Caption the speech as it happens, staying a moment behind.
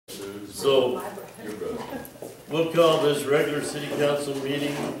So, we'll call this regular city council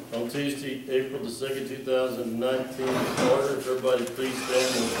meeting on Tuesday, April the 2nd, 2019 to order. If everybody please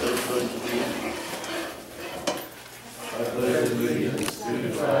stand and say pledge allegiance. I pledge allegiance to the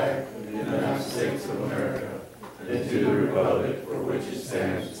flag of the United States of America and to the republic for which it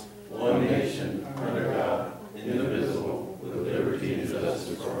stands, one nation, under God, indivisible, with liberty and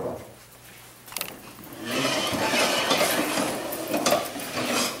justice for all.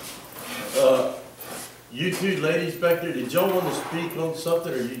 You two ladies back there, did y'all want to speak on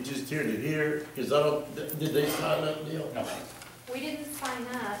something, or are you just here to hear? Because I don't, did they sign up, Neil? No. We didn't sign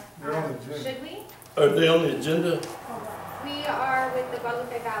up. They're on the agenda. Should we? Are they on the agenda? We are with the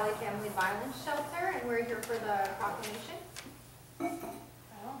Guadalupe Valley Family Violence Shelter, and we're here for the proclamation. I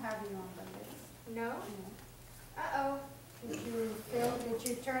don't have you on the list. No? Uh-oh. Did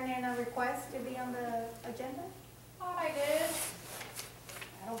you turn in a request to be on the agenda? Thought I did.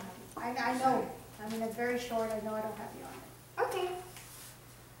 I don't have you. I know. I mean, it's very short. I know I don't have you on it. Okay.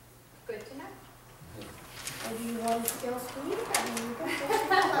 Good to know. Or do you want to still speak? I mean, you can still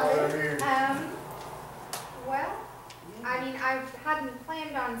speak about it. Well, I mean, I hadn't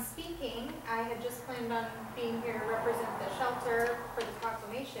planned on speaking. I had just planned on being here to represent the shelter for the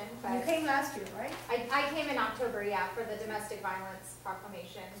proclamation, You but came last year, right? I came in October, yeah, for the domestic violence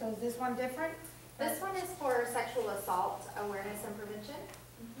proclamation. So is this one different? This one is for sexual assault awareness and prevention.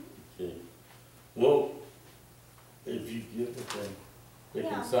 Okay. Well, if you give it to them, they Yeah.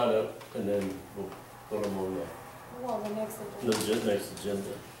 can sign up, and then we'll put them on Well, the next the agenda. next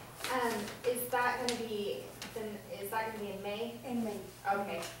agenda. Is that gonna be, then, is that gonna be in May? In May.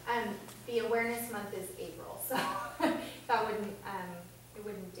 Okay, the awareness month is April, so that wouldn't, it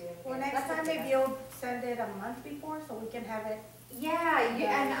wouldn't do anything. Well, next That's time okay. maybe you'll send it a month before so we can have it. Yeah,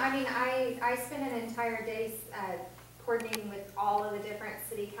 and I mean, I spent an entire day, coordinating with all of the different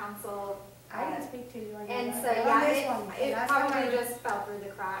city council. I didn't speak to you. I know And that. so, But on this yeah, one, it last time probably I- just fell through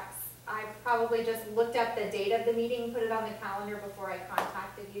the cracks. I probably just looked up the date of the meeting, put it on the calendar before I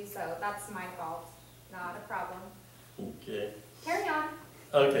contacted you, so that's my fault, not a problem. Okay. Carry on.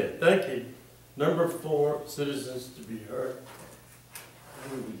 Okay, thank you. Number 4, citizens to be heard.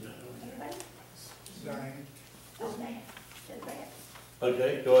 Who do we got on Anybody? Diane. Oh, man. Just bad. there?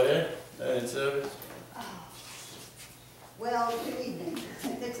 Okay, go ahead. Diane Savage. Well, good evening.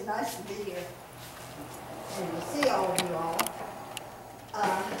 It's nice to be here and to see all of you all.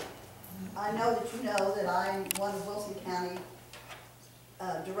 I know that you know that I'm one of Wilson County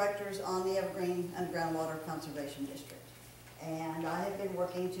directors on the Evergreen Underground Water Conservation District. And I have been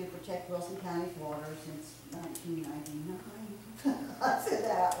working to protect Wilson County's water since 1999. I said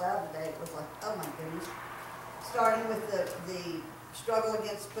that out loud today. It was like, oh my goodness. Starting with the struggle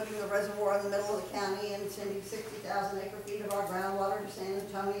against putting the reservoir in the middle of the county and sending 60,000 acre-feet of our groundwater to San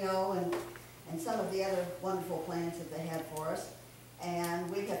Antonio and some of the other wonderful plans that they had for us. And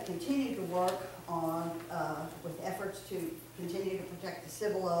we have continued to work on, with efforts to continue to protect the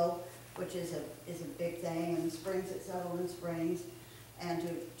Cibolo, which is a big thing, and the springs at Sutherland Springs, and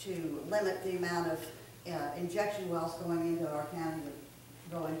to limit the amount of injection wells going into our county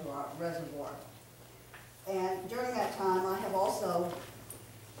that go into our reservoir. And during that time, I have also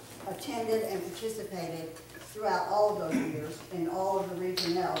attended and participated throughout all of those years in all of the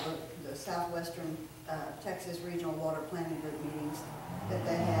regional, the Southwestern Texas Regional Water Planning Group meetings that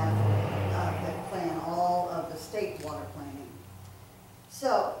they have that plan all of the state water planning.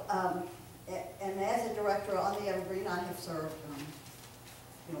 So, and as a director on the Evergreen, I have served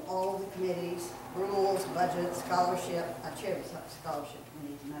all of the committees, rules, budget, scholarship. I chair the scholarship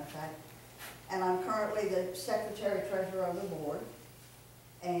committee, as a matter of fact. And I'm currently the secretary-treasurer of the board.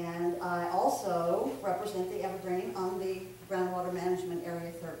 And I also represent the Evergreen on the Groundwater Management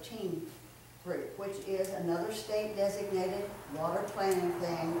Area 13 group, which is another state-designated water planning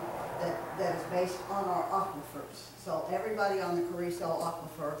thing that is based on our aquifers. So everybody on the Carrizo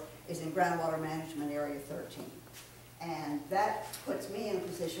Aquifer is in Groundwater Management Area 13. And that puts me in a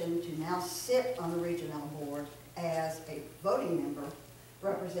position to now sit on the regional board as a voting member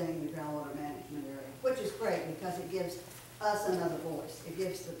representing the groundwater management area, which is great because it gives us another voice. It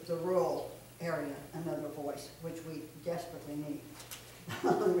gives the rural area another voice, which we desperately need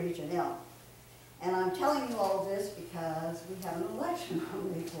on Region L. And I'm telling you all of this because we have an election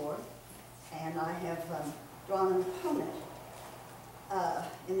on May 4th, and I have drawn an opponent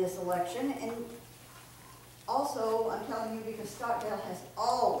in this election. And also, I'm telling you because Stockdale has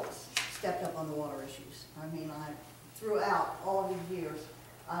always stepped up on the water issues. I mean, throughout all of these years,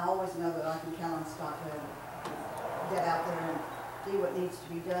 I always know that I can count on Stockdale to get out there and do what needs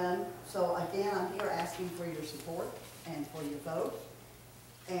to be done. So again, I'm here asking for your support and for your vote.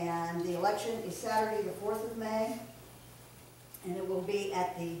 And the election is Saturday, the 4th of May, and it will be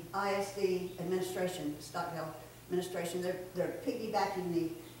at the ISD administration, Stockdale administration. They're piggybacking the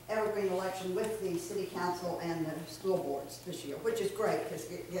Evergreen election with the city council and the school boards this year, which is great because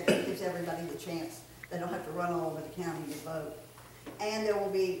it gives everybody the chance. They don't have to run all over the county to vote. And there will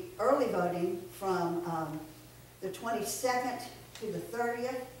be early voting from the 22nd to the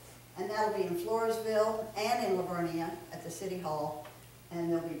 30th, and that'll be in Floresville and in Livonia at the City Hall. And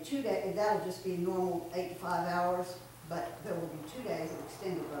there'll be 2 days, that'll just be normal 8 to 5 hours, but there will be 2 days of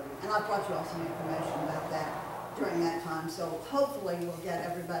extended voting. And I brought you all some information about that during that time, so hopefully we'll get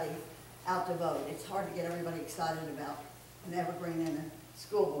everybody out to vote. It's hard to get everybody excited about an Evergreen and a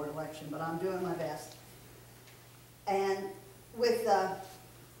school board election, but I'm doing my best. And with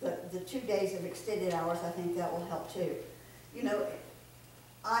the 2 days of extended hours, I think that will help too. You know,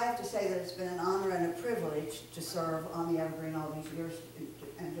 I have to say that it's been an honor and a privilege to serve on the Evergreen all these years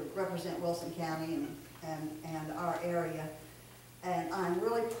and to represent Wilson County and our area. And I'm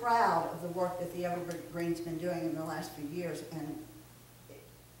really proud of the work that the Evergreen's been doing in the last few years. And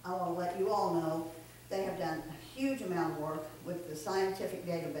I want to let you all know they have done a huge amount of work with the scientific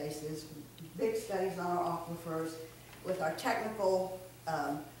databases, big studies on our aquifers, with our technical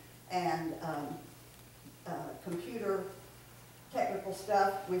and computer technical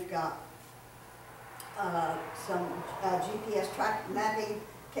stuff. We've got some GPS track mapping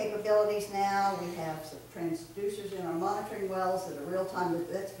capabilities now. We have some transducers in our monitoring wells that are real time.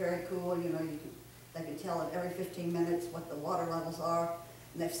 That's very cool. You know, they can tell it every 15 minutes what the water levels are.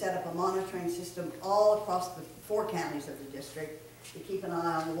 And they've set up a monitoring system all across the 4 counties of the district to keep an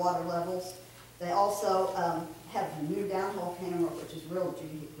eye on the water levels. They also have a new downhole camera, which is real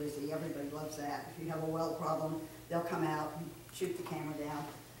busy. Everybody loves that. If you have a well problem, they'll come out and shoot the camera down.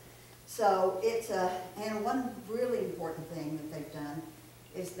 So it's and one really important thing that they've done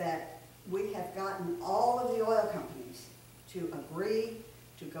is that we have gotten all of the oil companies to agree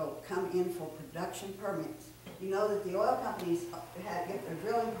to come in for production permits. You know that the oil companies get their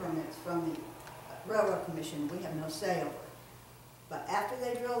drilling permits from the Railroad Commission. We have no say over it. But after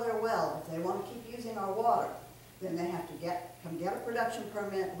they drill their well, if they want to keep using our water, then they have to come get a production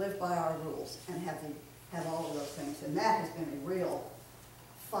permit, live by our rules, and have all of those things. And that has been a real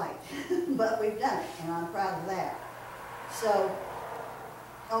fight. But we've done it, and I'm proud of that. So,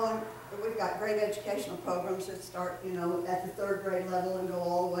 we've got great educational programs that start, you know, at the 3rd grade level and go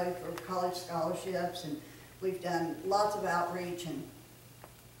all the way for college scholarships. And we've done lots of outreach and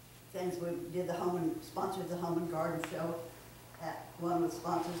things. We did sponsored the Home and Garden Show. One with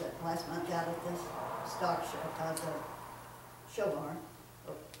sponsors last month out at the stock show, the show barn.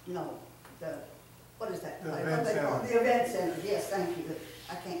 Or, no, what is that? The event center. The event center, yes, thank you.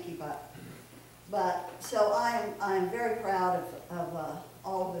 I can't keep up. But, so I'm very proud of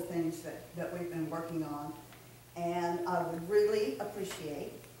all of the things that we've been working on. And I would really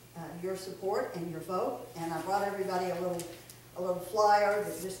appreciate your support and your vote. And I brought everybody a little flyer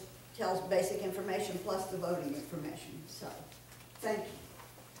that just tells basic information plus the voting information. So, thank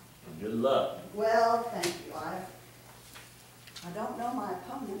you. Good luck. Well, thank you. I don't know my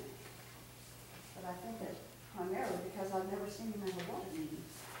opponent, but I think it's primarily because I've never seen him at a water meeting,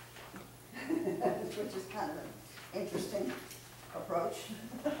 which is kind of an interesting approach.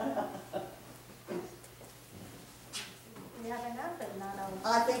 We have enough, but not all.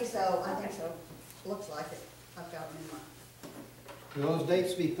 I think so. Looks like it. I've got them in mind. Will those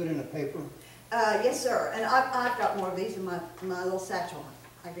dates be put in a paper? Yes, sir. And I've got more of these in my little satchel.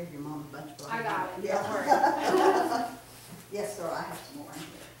 I gave your mom a bunch of them. I got it, Yeah. don't worry. Yes, sir, I have some more in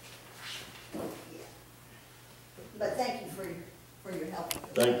here. Yeah. But thank you for your help.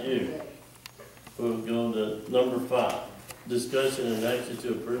 Thank you. We'll go to number 5. Discussion and action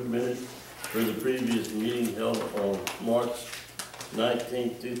to approve minutes for the previous meeting held on March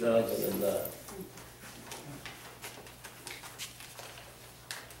 19, 2009.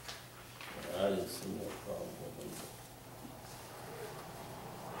 I didn't see no problem with them.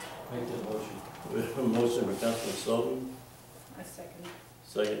 Make that motion. We have a motion by Councilman Sullivan, I second.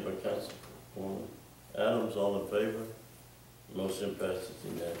 second by Councilwoman Adams. All in favor? Motion passes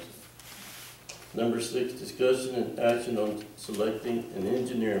unanimously. Number 6, discussion and action on selecting an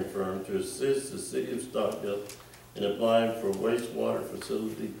engineering firm to assist the city of Stockdale in applying for a wastewater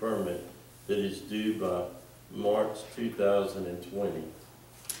facility permit that is due by March 2020.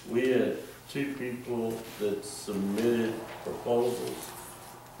 We had 2 people that submitted proposals.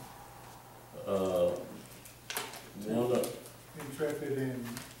 One of, Intrepid and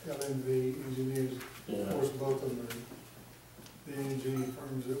LNV engineers, yeah, of course, both of them are the energy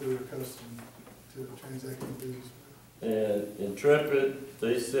firms that we're accustomed to transacting business with. and Intrepid,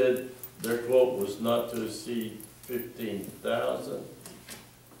 they said their quote was not to exceed 15,000.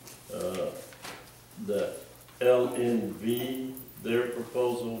 The LNV, their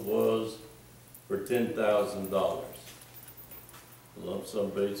proposal was for $10,000. Lump sum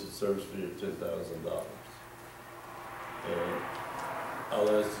basic service fee of $10,000. And I'll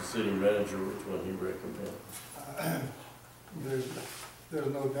ask the city manager which one he recommends. There's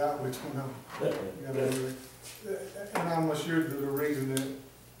no doubt which one and I'm assured that the reason that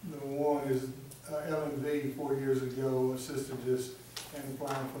the one is LNV 4 years ago assisted us in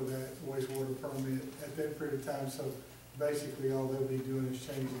applying for that wastewater permit at that period of time. So basically all they'll be doing is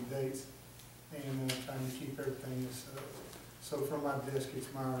changing dates and trying to keep everything as so from my desk,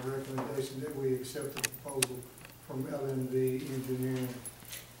 it's my recommendation that we accept the proposal from LNV Engineering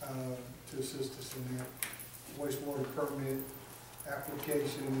to assist us in that wastewater permit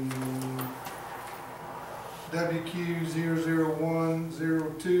application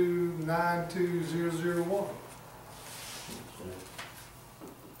WQ001-0292-001.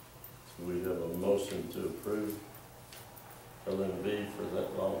 So we have a motion to approve LNV for that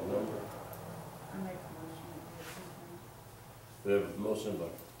long number. I make a motion. We have a motion by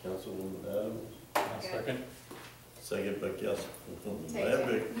Councilwoman Adams. Second. Second by Councilwoman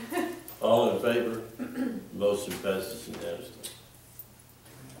Lambic. All in favor? Motion passes unanimously.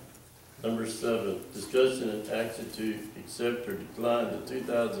 Number 7, discussion and action to accept or decline the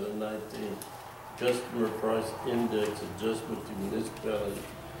 2019 Customer Price Index Adjustment to Municipality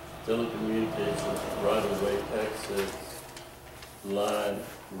Telecommunications Right-of-Way Access Line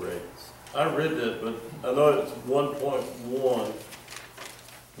Rates. I read that, but I know it's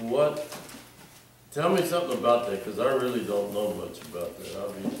 1.1. Tell me something about that, because I really don't know much about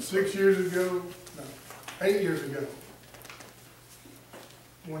that. 8 years ago,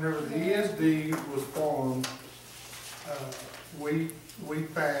 whenever the ESD was formed, we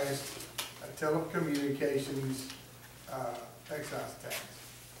passed a telecommunications excise tax,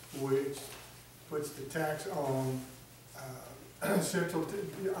 which puts the tax on our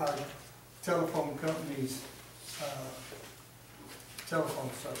telephone companies'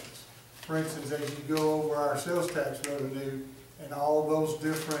 telephone service. For instance, as you go over our sales tax revenue and all those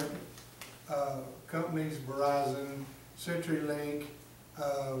different companies, Verizon, CenturyLink,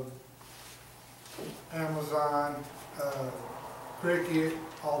 Amazon, Cricket,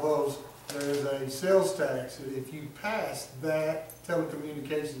 all those, there's a sales tax that if you pass that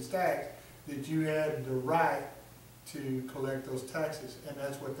telecommunications tax, that you had the right to collect those taxes, and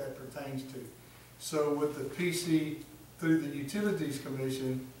that's what that pertains to. So with the PC through the Utilities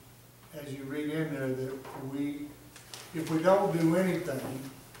Commission, as you read in there, that if we don't do anything,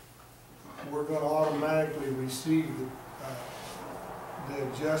 we're going to automatically receive the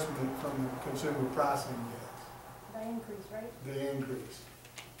adjustment from the Consumer Price Index. The increase, right? The increase.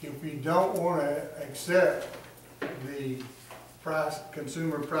 If we don't want to accept the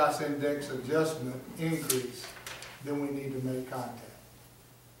Consumer Price Index adjustment increase, then we need to make contact.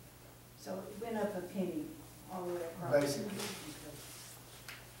 So it went up a penny all the way across. Basically.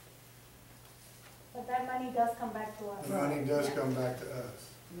 But that money does come back to us. The money does come back to us.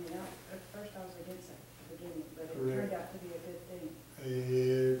 Yeah, at first I was against it at the beginning, but it Correct. turned out to be a good thing.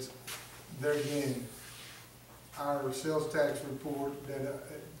 It's, there again, our sales tax report that,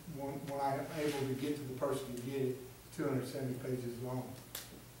 when I'm able to get to the person to get it, 270 pages long.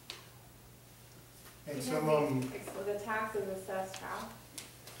 And some of them So the tax is assessed how?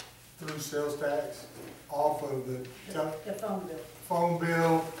 through sales tax, off of the The phone bill. phone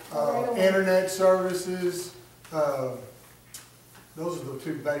bill, internet services, those are the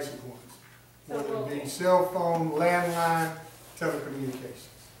two basic ones. Whether it be cell phone, landline, telecommunications.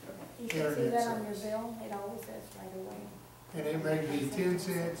 You can see Internet that on your service. bill, it always says right away. And it may be 10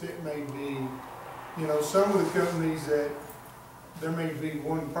 cents, it may be, you know, some of the companies that, there may be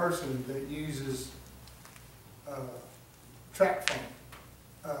one person that uses track phone.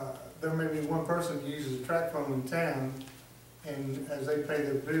 There may be one person that uses a track phone in town, and as they pay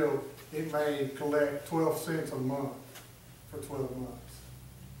their bill, it may collect 12 cents a month for 12 months.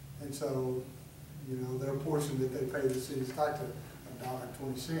 And so, you know, their portion that they pay the city is like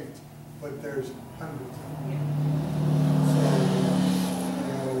 $1.20, but there's hundreds of them. So,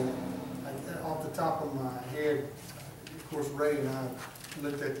 you know, off the top of my head, of course, Ray and I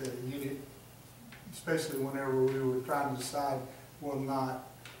looked at the unit, especially whenever we were trying to decide whether or not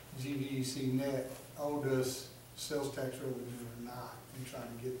GVEC net owed us sales tax revenue or not, and trying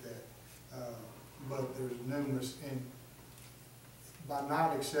to get that. But there's numerous, and by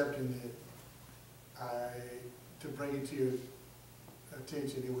not accepting it, to bring it to your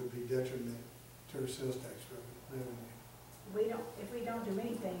attention, it would be detriment to our sales tax revenue. if we don't do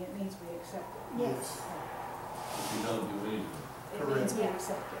anything, it means we accept it. Yes. If you don't do anything, It means we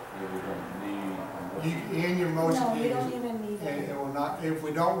accept it. then we don't need a You, motion. in your motion, No, you you don't just- even need and that. it will not, if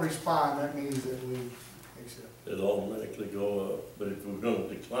we don't respond, that means that we accept. It'll automatically go up, but if we're gonna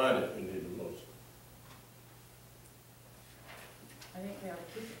decline it, we need a motion. I think we ought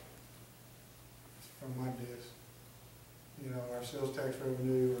to keep it. From my desk. You know, our sales tax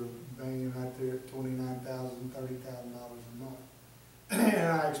revenue are banging right there at $29,000, $30,000 a month. And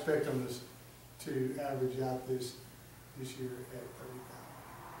I expect them to average out this year at 30,000.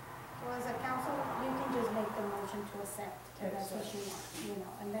 So as a council, you can just make the motion to accept, if that's what you want, you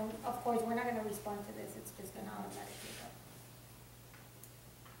know, and then, of course, we're not gonna respond to this, it's just gonna automatically go.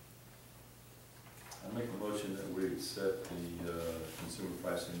 I make a motion that we accept the consumer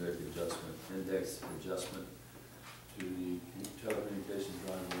price index adjustment to the telecommunications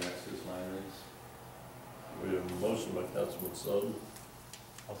line and access line rates. We have a motion by Councilman Sullivan.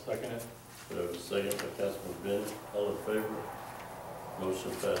 I'll second it. We have a second by Councilman Bennett. All in favor?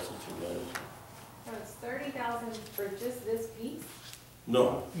 Motion passes unanimously. So it's 30,000 for just this piece?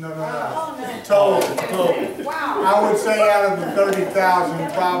 No, No. Oh, no. Total. Wow. I would say out of the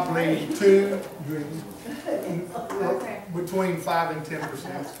 30,000, probably Okay. between 5 and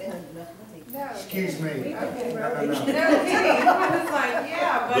 10%. No. Excuse me. Okay, No, really? no, No no. kidding. I was like,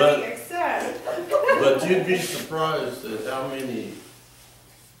 yeah, But- buddy, accept. but you'd be surprised at how many,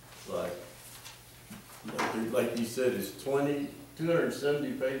 like you said, it's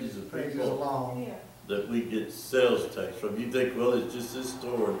 270 pages of Pages people long. Yeah. that we get sales tax from. You think, well, it's just this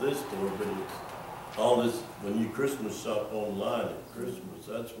store or this store, but it's all this, when you Christmas shop online at Christmas,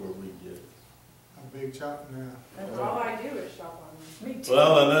 that's where we get. A big chunk now. That's all I do is shop online. Me too.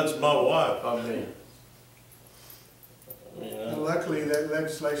 Well, and that's my wife, I mean. And luckily, that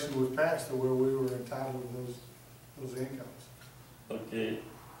legislation was passed to where we were entitled to those incomes. Okay,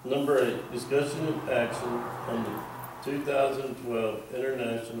 number 8, discussion and action on the 2012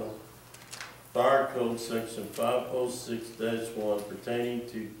 International Fire Code Section 506-1 pertaining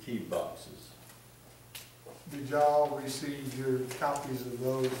to key boxes. Did y'all receive your copies of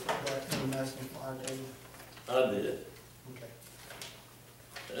those, that International Fire Code? I did, Okay.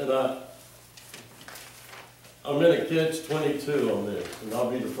 and I'm in a catch-22 on this, and I'll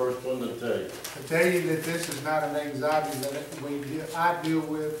be the first one to tell you. I tell you that this is not an anxiety that I deal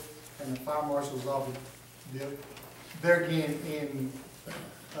with, and the fire marshal's office deal. They're again in,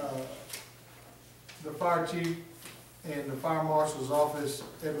 the fire chief and the fire marshal's office,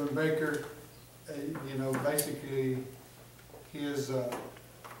 Edwin Baker, you know, basically, his,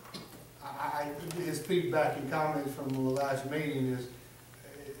 his feedback and comments from the last meeting is,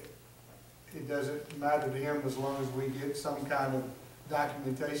 it doesn't matter to him as long as we get some kind of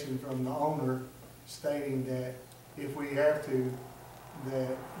documentation from the owner stating that if we have to, that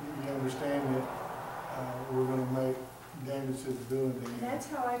you understand that, we're gonna make damage to the building. That's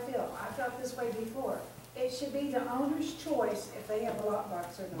how I feel. I felt this way before. It should be the owner's choice if they have a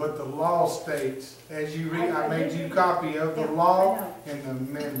lockbox or not. But the law states, as you read, I made you a copy of the law and the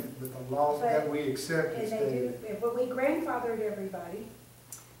amendment, but the law that we accept And is they stated. do, but we grandfathered everybody.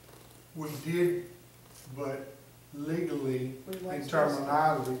 We did, but legally, We in weren't supposed to.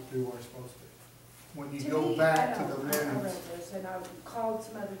 terminology, we weren't supposed to. When you To go me, back I to the know, I read amendments, this, and I've called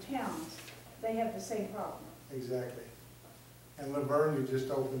some other towns, they have the same problem. exactly. And Laverne, you just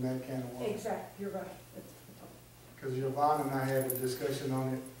opened that can of worms. Exactly, you're right. Because Yvonne and I had a discussion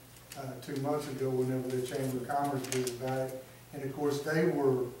on it 2 months ago whenever the Chamber of Commerce did about it. And of course,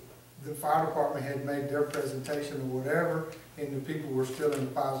 the fire department had made their presentation or whatever, and the people were still in a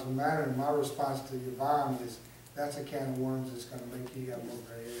positive manner. And my response to Yvonne is, that's a can of worms that's gonna make you have more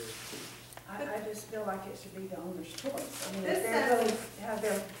gray hair. I just feel like it should be the owner's choice. I mean, This if they says- really have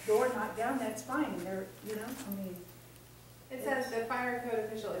their door knocked down, that's fine. They're, you know, I mean, It says the fire code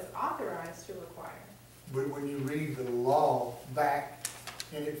official is authorized to require. But when you read the law back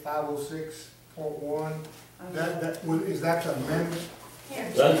in it 506.1, is that the amendment? Here,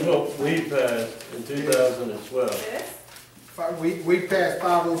 That's what we passed in 2012. this, We passed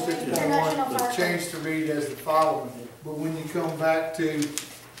 506.1, International Fire the Code. change to read as the following. But when you come back to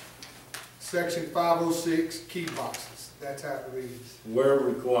section 506, key boxes, that's how it reads. Where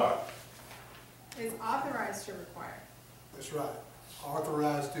required. is authorized to require. That's right,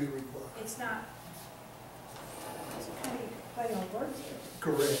 authorized to require. it's not, it's kind of play on words here.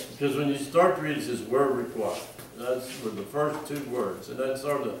 Correct. Because when you start to read, it says where required. That's for the first 2 words, and that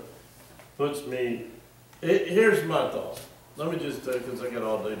sort of puts me, here's my thought. Let me just tell you, because I got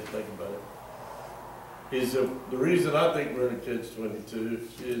all day to think about it. Is the reason I think we're in a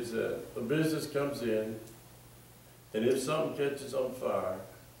catch-22 is that a business comes in, And if something catches on fire,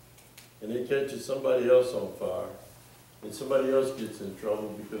 and it catches somebody else on fire, and somebody else gets in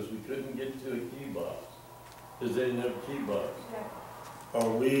trouble because we couldn't get to a key box, because they didn't have a key box, are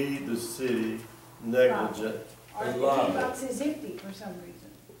we, the city, negligent Or and the key liable? box is empty for some reason.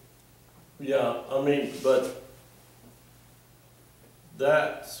 Yeah, I mean, but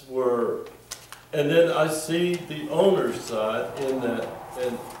that's where, and then I see the owner's side in that,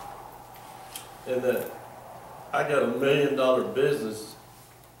 and that I got $1 million business,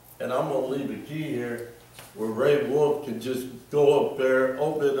 and I'm gonna leave a key here where Ray Wolf can just go up there,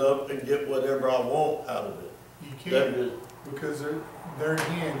 open it up, and get whatever I want out of it. You That can't, is- because there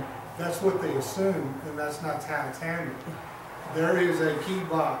again, that's what they assume, and that's not how it's handled. There is a key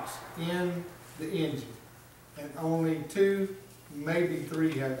box in the engine, and only 2, maybe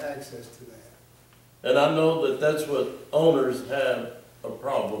 3 have access to that. And I know that that's what owners have a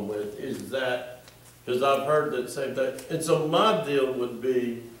problem with, is that, because I've heard that same thing. And so my deal would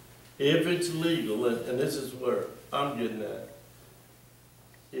be, if it's legal, and this is where I'm getting at,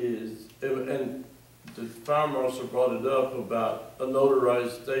 is, and the fire marshal brought it up about a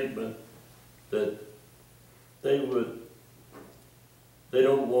notarized statement that they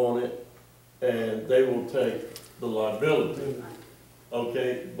don't want it, and they will take the liability.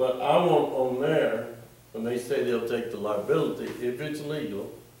 Okay, but I want on there, when they say they'll take the liability, if it's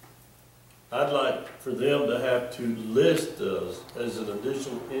legal, I'd like for them to have to list us as an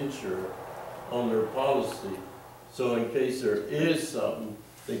additional insurer on their policy. So in case there is something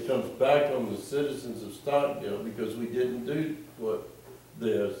that comes back on the citizens of Stockdale because we didn't do what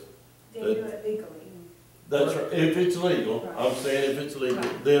this, They do it legally. that's right, if it's legal, I'm saying if it's legal,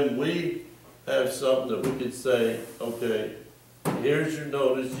 then we have something that we could say, okay, here's your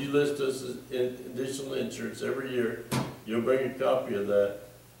notice, you list us as additional insurance every year, you'll bring a copy of that.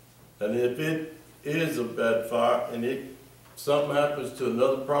 And if it is a bad fire and something happens to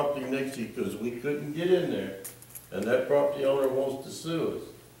another property next to you because we couldn't get in there, and that property owner wants to sue us,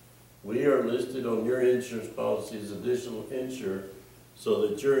 we are listed on your insurance policy as additional insurer so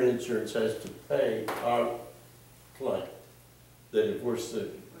that your insurance has to pay our claim, that if we're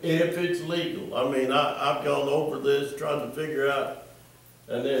sued. If it's legal. I mean, I've gone over this, trying to figure out,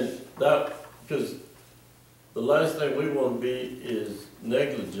 and then that, because the last thing we want to be is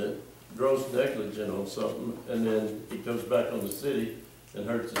negligent, gross negligent on something, and then it comes back on the city and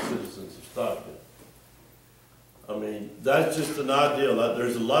hurts the citizens of Stockdale. I mean, that's just an ideal.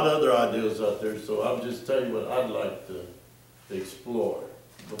 There's a lot of other ideas out there, so I'm just telling you what I'd like to explore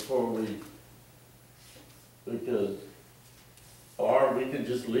before we, because, or we can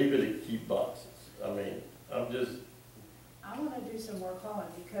just leave it at key boxes. I mean, I wanna do some more calling,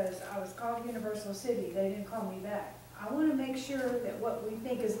 because I was called Universal City, they didn't call me back. I wanna make sure that what we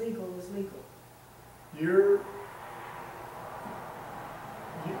think is legal is legal.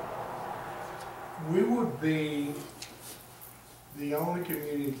 We would be the only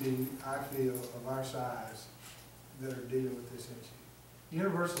community, I feel, of our size that are dealing with this issue.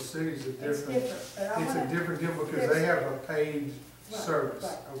 Universal Cities is It's different. different, but I It's a wanna, different deal because they have a paid Right, service,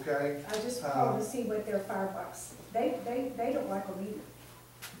 right. okay? I just called to see what their firebox, they don't like them either.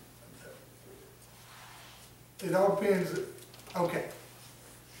 It all depends, okay.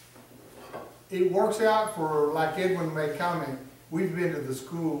 It works out for, like Edwin made comment, we've been to the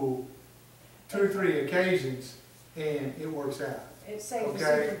school 2 or 3 occasions, and it works out. It saves the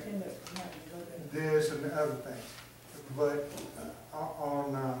Okay. superintendent from having to go to. This and the other things. But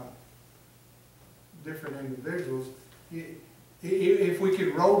on different individuals, if we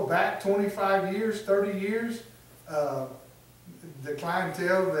could roll back 25 years, 30 years, the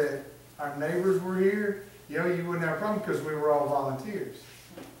clientele that our neighbors were here, you wouldn't have a problem because we were all volunteers.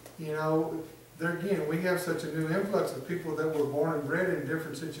 There again, we have such a new influx of people that were born and bred in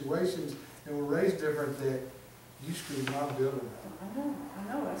different situations and were raised different that you screwed my building up.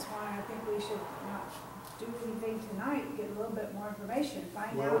 I know, that's why I think we should not do anything tonight, get a little bit more information,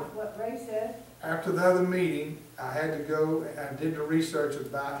 find Well- out what Ray said. After the other meeting, I had to go, and I did the research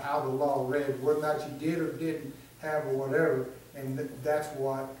about how the law read, whether or not you did or didn't have or whatever, and that's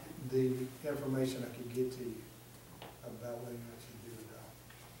what the information I could get to you about whether or not you do or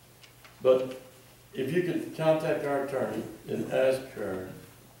don't. but if you could contact our attorney and ask her,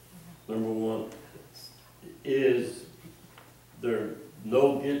 number one, is there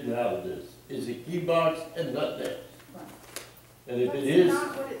no getting out of this? Is it key box and nothing else? Right. And if it is, That's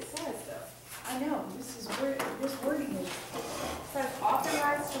not what it says, though. I know, this wording is, It says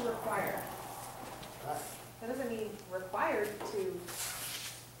authorized to require. That doesn't mean required to.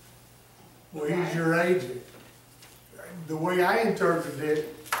 Well, he's your agent. The way I interpreted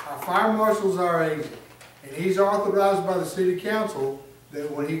it, our fire marshal's our agent. And he's authorized by the city council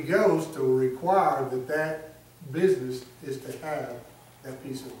that when he goes to require that that business is to have that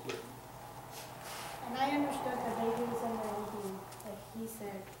piece of equipment. And I understood that they didn't send anything, that he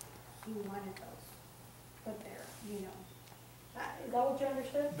said he wanted those put there, you know. Is that what you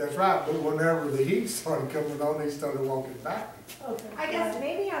understood? That's right, but whenever the heat started coming on, they started walking back. Okay. I guess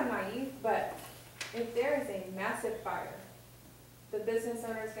maybe I'm naive, but if there is a massive fire, the business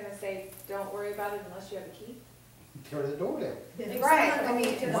owner is gonna say, don't worry about it unless you have a key? Turn the door down. Right, I mean,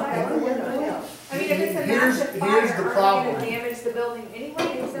 if it's a Here's massive the fire, aren't you problem. gonna damage the building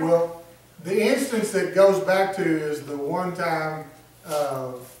anyway? Well, the instance that goes back to is the one time,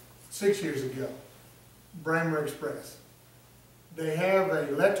 6 years ago, Bramer Express. They have an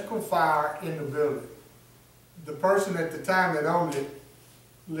electrical fire in the building. The person at the time that owned it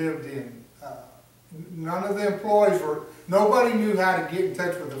lived in, none of the employees were, nobody knew how to get in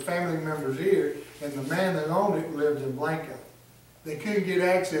touch with the family members here, and the man that owned it lived in Blanco. They couldn't get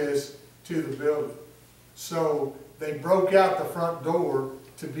access to the building. So they broke out the front door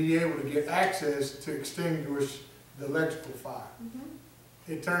to be able to get access to extinguish the electrical fire.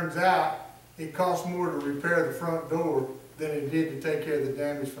 It turns out it cost more to repair the front door than it did to take care of the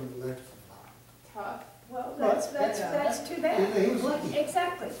damage from the electrical fire. Tough. Well, that's too bad. He was lucky.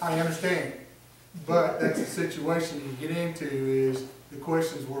 Exactly. I understand, but that's the situation you get into is the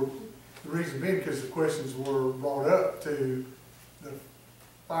questions were, the reason being because the questions were brought up to the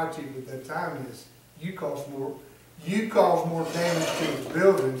fire chief at that time is, you cause more damage to the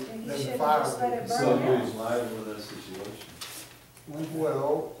building And you than the should've fire just let it did. burn. Somebody's liable in that situation.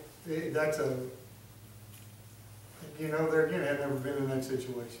 Well, that's a, you know, there again, I've never been in that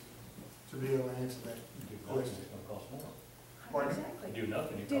situation to be able to answer that question. It's gonna cost more. Pardon? Exactly. Do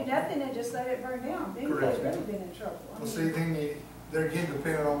nothing, you Do cost nothing and just let it burn down, then you've Correct. really been in trouble. I Well, mean, see, then you, there again,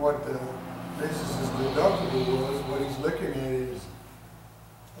 depending on what the business's deductible was, what he's looking at is,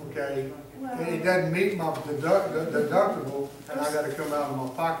 okay, well, it doesn't meet my deductible, and I gotta come out of my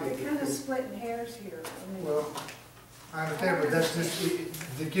pocket. They're kind of splitting hairs here. I mean, Well, I understand, but that's just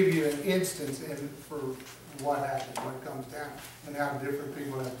to give you an instance in, for what happens when it comes down, and how different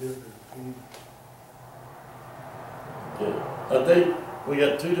people have different opinions. Okay, I think we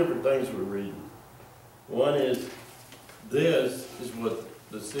got two different things we're reading. One is, this is what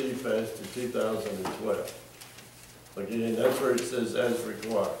the city passed in 2012. Again, that's where it says as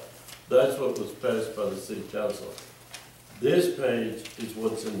required. That's what was passed by the city council. This page is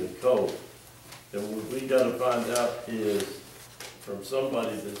what's in the code. And what we gotta find out is, from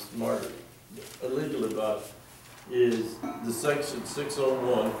somebody that's smarter, legal advice, is the section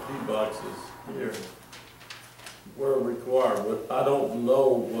 601 key boxes here where required. What I don't know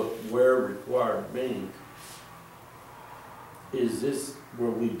what where required means. Is this where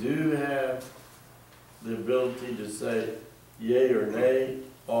we do have the ability to say yea or nay,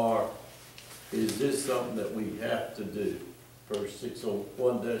 or is this something that we have to do for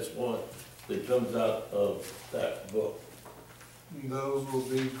 601-1 that comes out of that book? And those will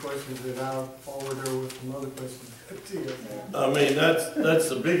be questions that I'll forward her with some other questions to you. I mean, that's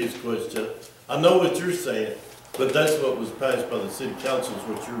the biggest question. I know what you're saying, but that's what was passed by the city council is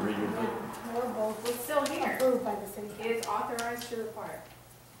what you're reading. Or both, It's still here. approved by the city. It is authorized to require.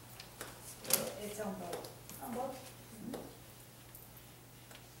 It's on both. On both?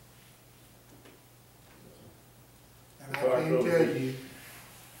 And I can tell you,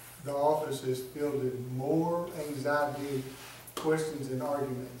 the office has fielded more anxiety, questions, and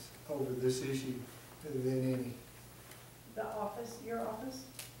arguments over this issue than any. The office, your office?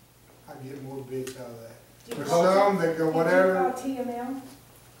 I get more bids out of that. Did you There's call- some that go whatever, Did you call TML?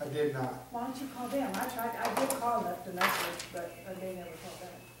 I did not. Why don't you call them? I did call, left a message, but they never called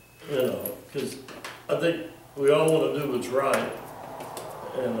back. You know, because I think we all want to do what's right.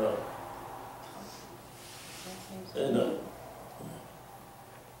 And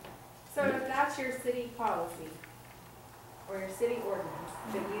So if that's your city policy, or your city ordinance,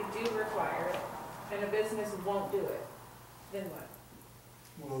 that you do require it, and a business won't do it, then what?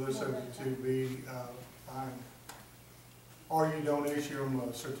 Well, they're subject to be fined. Or you don't issue them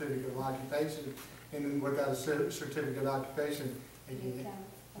a certificate of occupation, and then without a certificate of occupation, they You get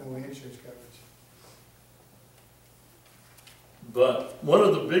can. no insurance coverage. But one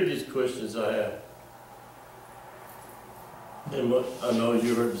of the biggest questions I have, and what, I know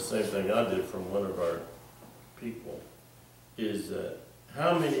you heard the same thing I did from one of our people, is that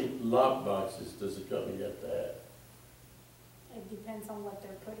how many lock boxes does a company have to have? It depends on what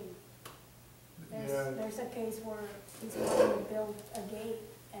they're putting. Yeah, There's a case where he's going to build a gate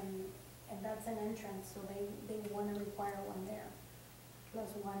and that's an entrance, so they want to require one there, plus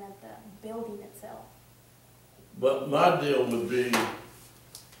one at the building itself. But my deal would be,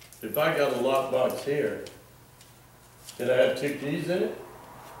 if I got a lockbox here, can I have 2 keys in it?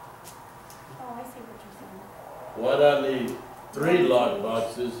 Oh, I see what you're saying. Why do I need 3 lock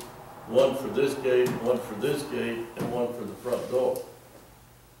boxes? One for this gate, one for this gate, and one for the front door?